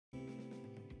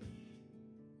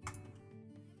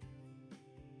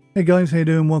Hey guys, how you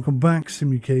doing? Welcome back.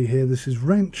 SimUK here. This is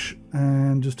Wrench,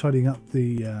 and just tidying up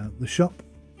the shop,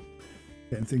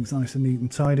 getting things nice and neat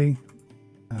and tidy.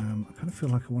 I kind of feel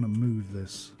like I want to move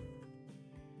this.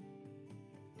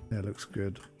 Yeah, it looks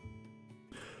good.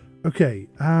 Okay,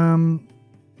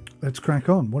 let's crack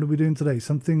on. What are we doing today?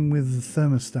 Something with the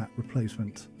thermostat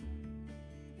replacement.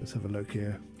 Let's have a look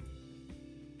here.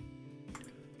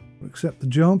 We'll accept the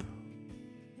job.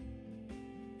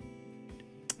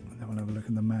 We'll have a look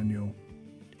in the manual.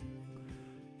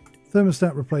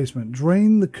 Thermostat replacement.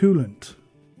 Drain the coolant.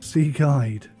 See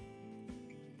guide.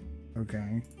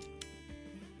 Okay.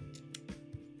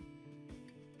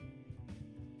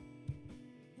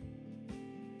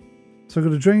 So I've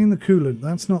got to drain the coolant.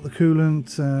 That's not the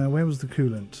coolant. Where was the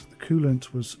coolant? The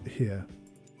coolant was here.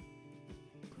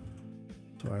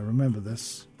 So I remember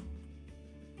this.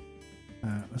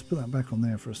 Let's put that back on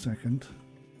there for a second.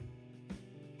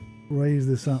 Raise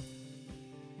this up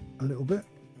a little bit.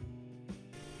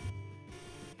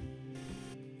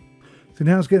 So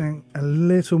now it's getting a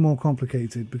little more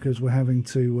complicated because we're having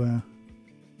to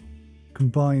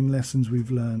combine lessons we've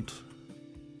learnt.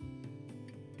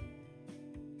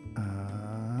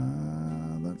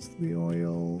 That's the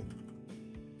oil.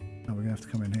 Now we're going to have to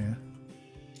come in here.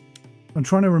 I'm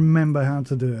trying to remember how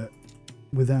to do it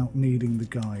without needing the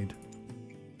guide.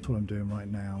 That's what I'm doing right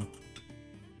now.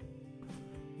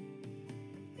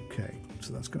 Okay,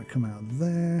 so that's going to come out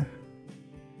there.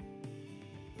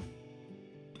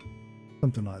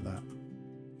 Something like that.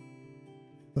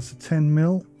 That's a 10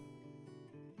 mil.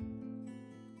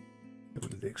 Get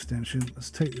rid of the extension. Let's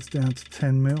take this down to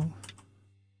 10 mil.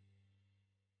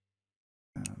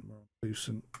 And we'll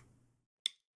loosen.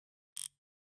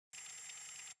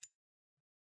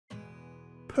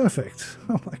 Perfect.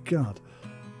 Oh my god.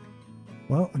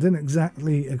 Well, I didn't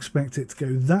exactly expect it to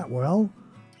go that well.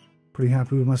 Pretty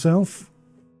happy with myself.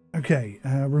 Okay,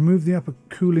 remove the upper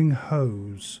cooling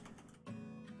hose.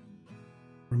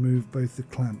 Remove both the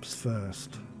clamps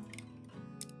first.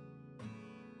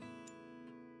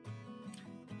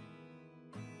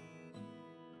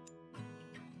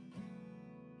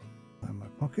 And my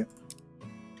pocket.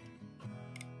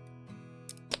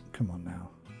 Come on now.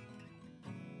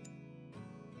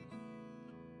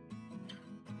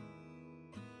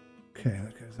 Okay,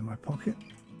 that goes in my pocket.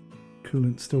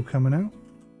 Coolant's still coming out.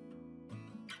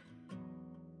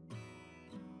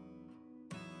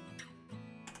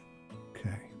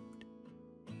 Okay.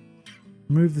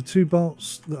 Remove the two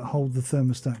bolts that hold the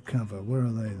thermostat cover. Where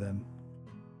are they then?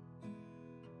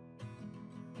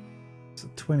 It's a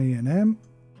 20 Nm.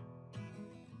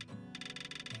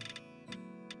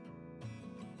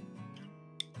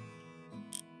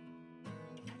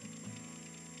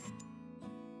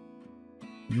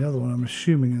 The other one I'm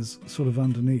assuming is sort of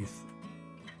underneath.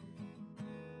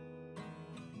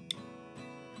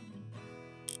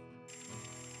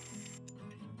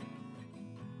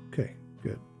 Okay,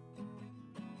 good.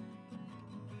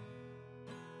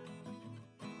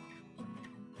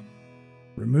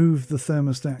 Remove the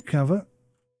thermostat cover.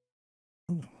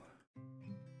 Oh.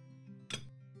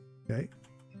 Okay.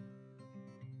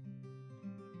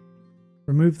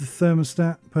 Remove the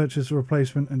thermostat, purchase a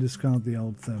replacement, and discard the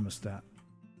old thermostat.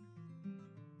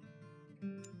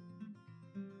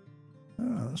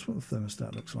 Oh, that's what the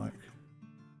thermostat looks like.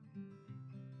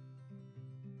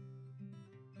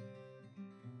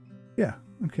 Yeah,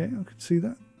 okay, I could see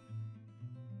that.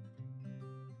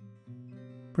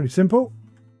 Pretty simple,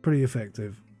 pretty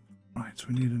effective. Right, so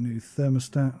we need a new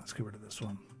thermostat. Let's get rid of this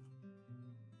one.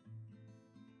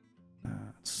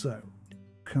 So,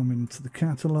 come into the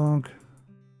catalogue.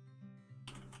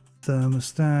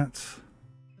 Thermostat.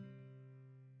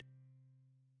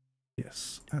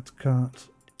 Yes, add to cart.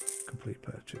 Complete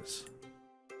purchase.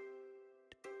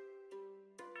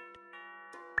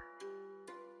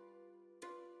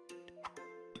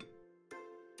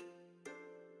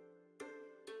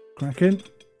 Crack in.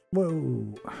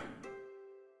 Whoa.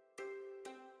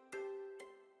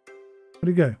 Where'd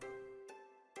he go?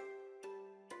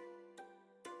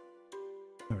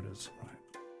 There it is. Right.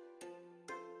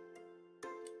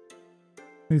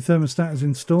 New thermostat is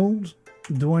installed.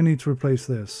 Do I need to replace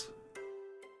this?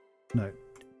 No.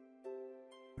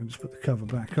 I'll just put the cover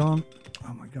back on.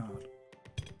 Oh my god.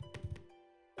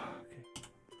 Okay.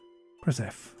 Press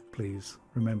F, please.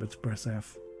 Remember to press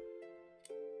F.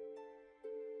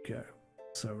 Go.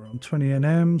 So we're on 20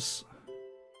 NMs.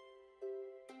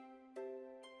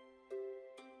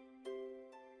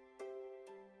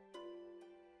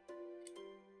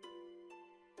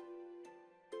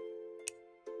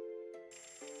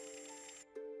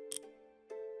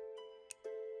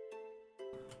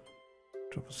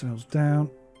 Drop ourselves down.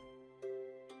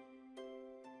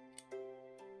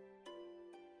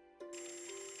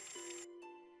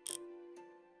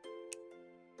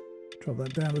 Drop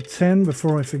that down to 10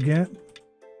 before I forget.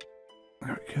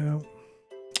 There we go.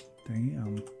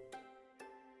 Damn.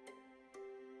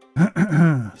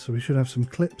 So we should have some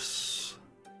clips.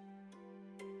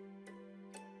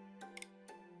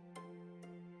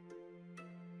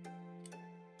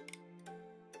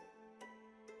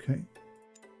 Okay.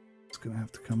 It's going to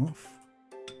have to come off.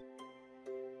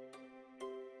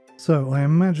 So I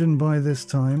imagine by this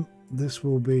time this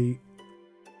will be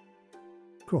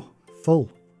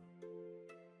full.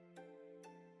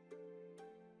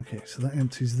 Okay, so that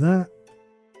empties that.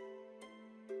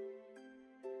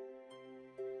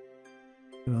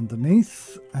 Put it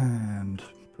underneath and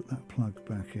put that plug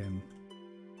back in.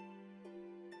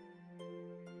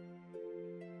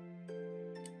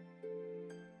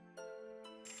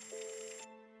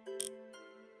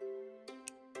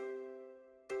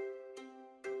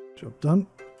 Job done.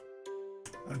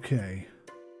 Okay.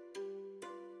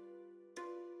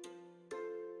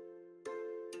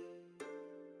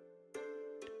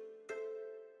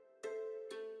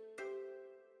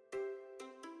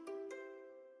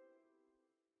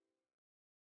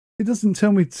 It doesn't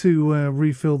tell me to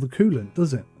refill the coolant,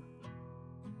 does it?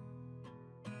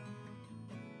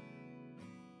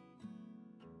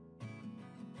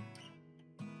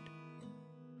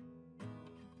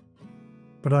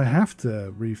 But I have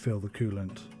to refill the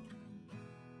coolant.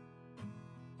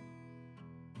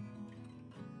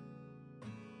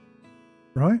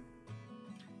 Right?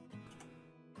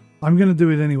 I'm going to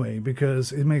do it anyway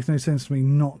because it makes no sense to me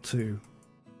not to.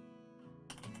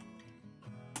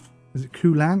 Is it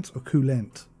coolant or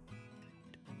coolant?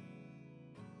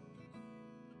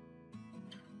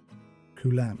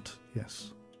 Coolant,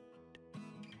 yes.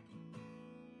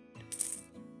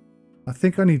 I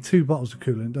think I need 2 bottles of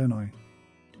coolant, don't I?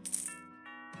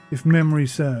 If memory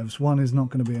serves, 1 is not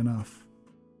going to be enough.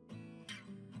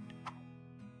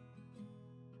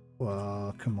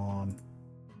 Well, come on.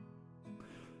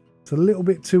 It's a little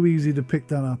bit too easy to pick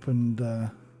that up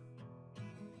and...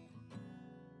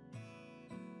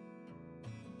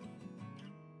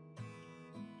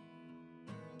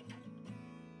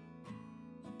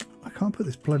 I can't put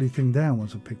this bloody thing down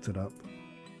once I've picked it up.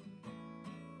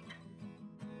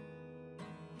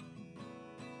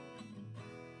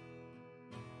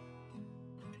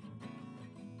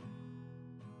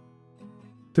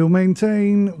 Still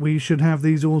maintain we should have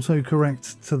these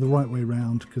auto-correct to the right way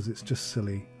round because it's just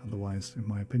silly otherwise, in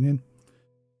my opinion.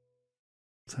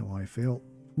 That's how I feel.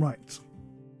 Right.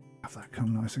 Have that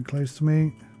come nice and close to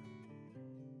me.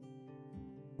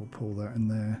 We'll pull that in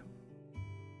there.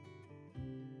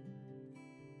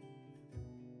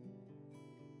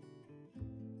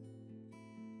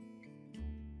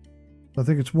 I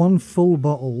think it's 1 full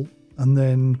bottle and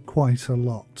then quite a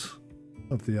lot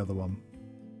of the other one.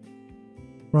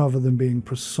 Rather than being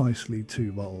precisely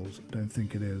 2 bottles, I don't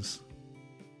think it is.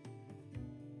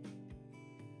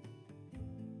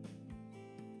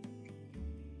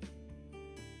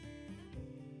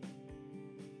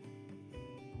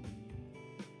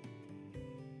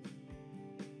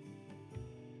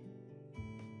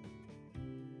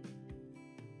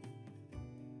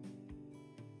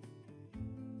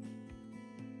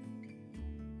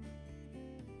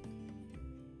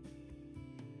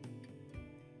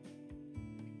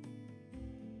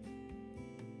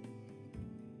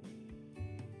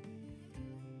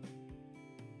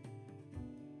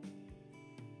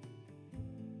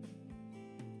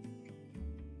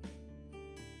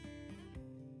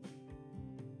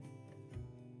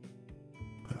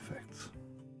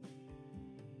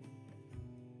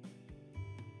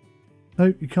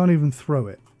 No, you can't even throw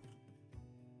it.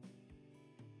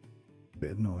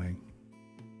 Bit annoying.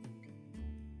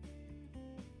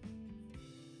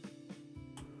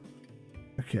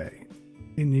 Okay,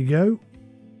 in you go.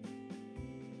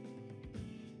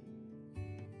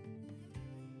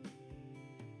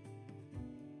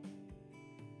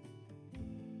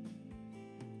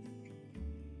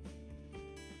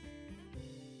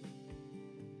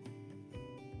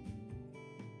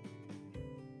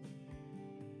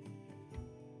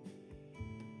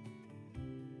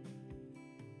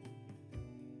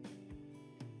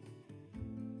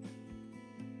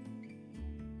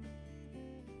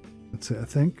 That's it, I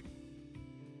think.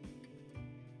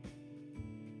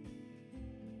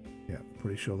 Yeah,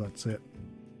 pretty sure that's it.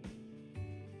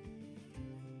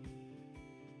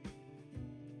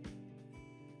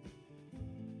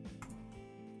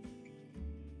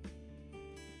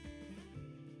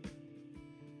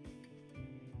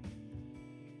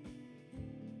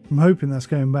 I'm hoping that's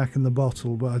going back in the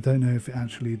bottle, but I don't know if it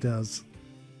actually does.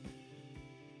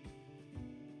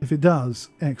 If it does,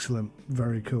 excellent,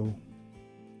 very cool.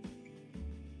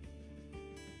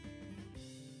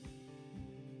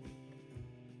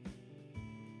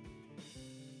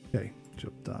 Okay,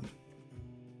 job done.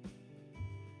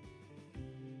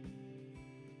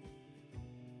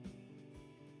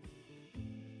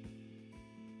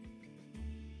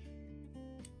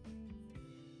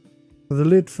 The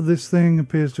lid for this thing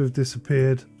appears to have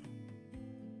disappeared,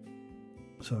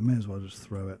 so I may as well just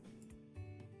throw it.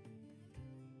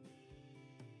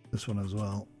 This one as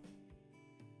well.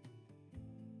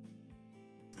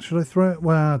 Should I throw it?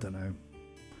 Well, I don't know.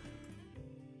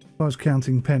 If I was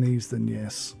counting pennies, then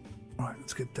yes. Right,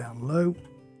 let's get down low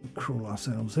and crawl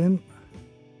ourselves in.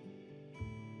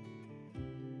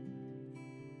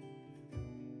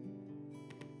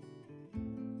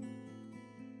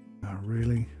 Oh,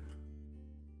 really?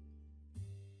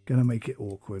 Gonna make it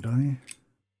awkward, are you?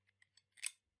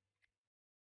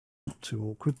 Not too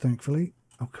awkward, thankfully.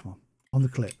 Oh, come on. On the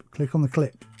clip. Click on the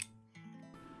clip.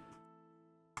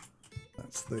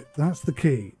 That's the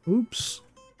key. Oops.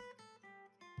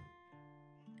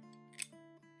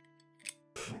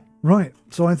 Right,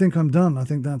 so I think I'm done. I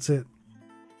think that's it.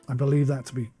 I believe that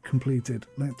to be completed.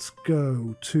 Let's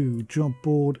go to job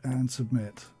board and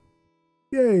submit.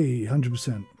 Yay,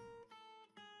 100%.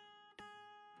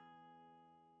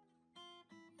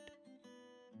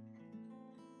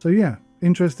 So yeah,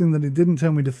 interesting that it didn't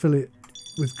tell me to fill it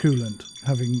with coolant,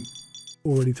 having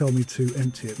already told me to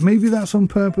empty it. Maybe that's on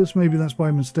purpose, maybe that's by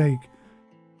mistake.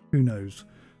 Who knows?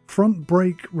 Front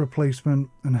brake replacement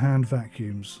and hand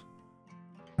vacuums.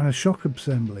 And a shock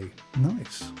assembly.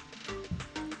 Nice.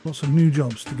 Lots of new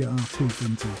jobs to get our teeth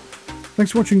into.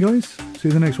 Thanks for watching, guys. See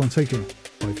you in the next one. Take care.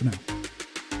 Bye for now.